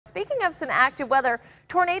Speaking of some active weather,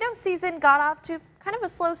 tornado season got off to kind of a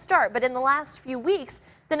slow start, but in the last few weeks,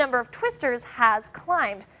 the number of twisters has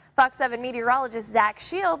climbed. Fox 7 meteorologist Zack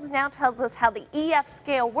Shields now tells us how the EF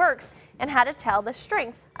scale works and how to tell the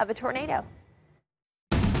strength of a tornado.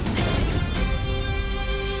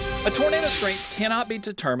 A tornado strength cannot be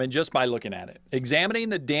determined just by looking at it. Examining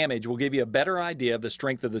the damage will give you a better idea of the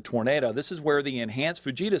strength of the tornado. This is where the enhanced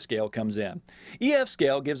Fujita scale comes in. EF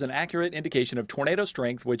scale gives an accurate indication of tornado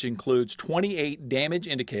strength, which includes 28 damage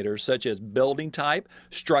indicators such as building type,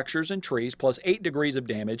 structures, and trees, plus 8 degrees of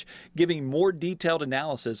damage, giving more detailed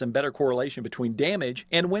analysis and better correlation between damage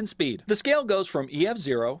and wind speed. The scale goes from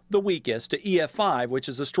EF0, the weakest, to EF5, which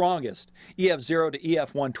is the strongest. EF0 to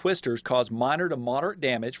EF1 twisters cause minor to moderate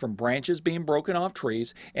damage from branches being broken off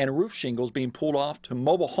trees and roof shingles being pulled off to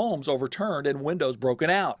mobile homes overturned and windows broken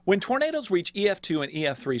out. When tornadoes reach EF2 and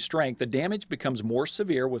EF3 strength, the damage becomes more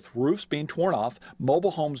severe, with roofs being torn off,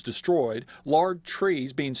 mobile homes destroyed, large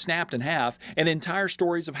trees being snapped in half, and entire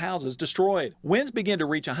stories of houses destroyed. Winds begin to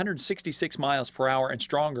reach 166 miles per hour and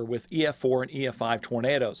stronger with EF4 and EF5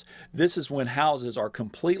 tornadoes. This is when houses are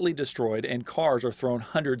completely destroyed and cars are thrown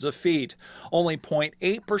hundreds of feet. Only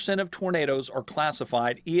 0.8% of tornadoes are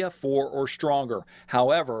classified EF4 or stronger.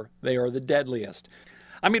 However, they are the deadliest.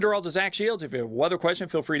 I'm meteorologist Zack Shields. If you have a weather question,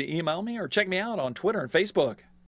 feel free to email me or check me out on Twitter and Facebook.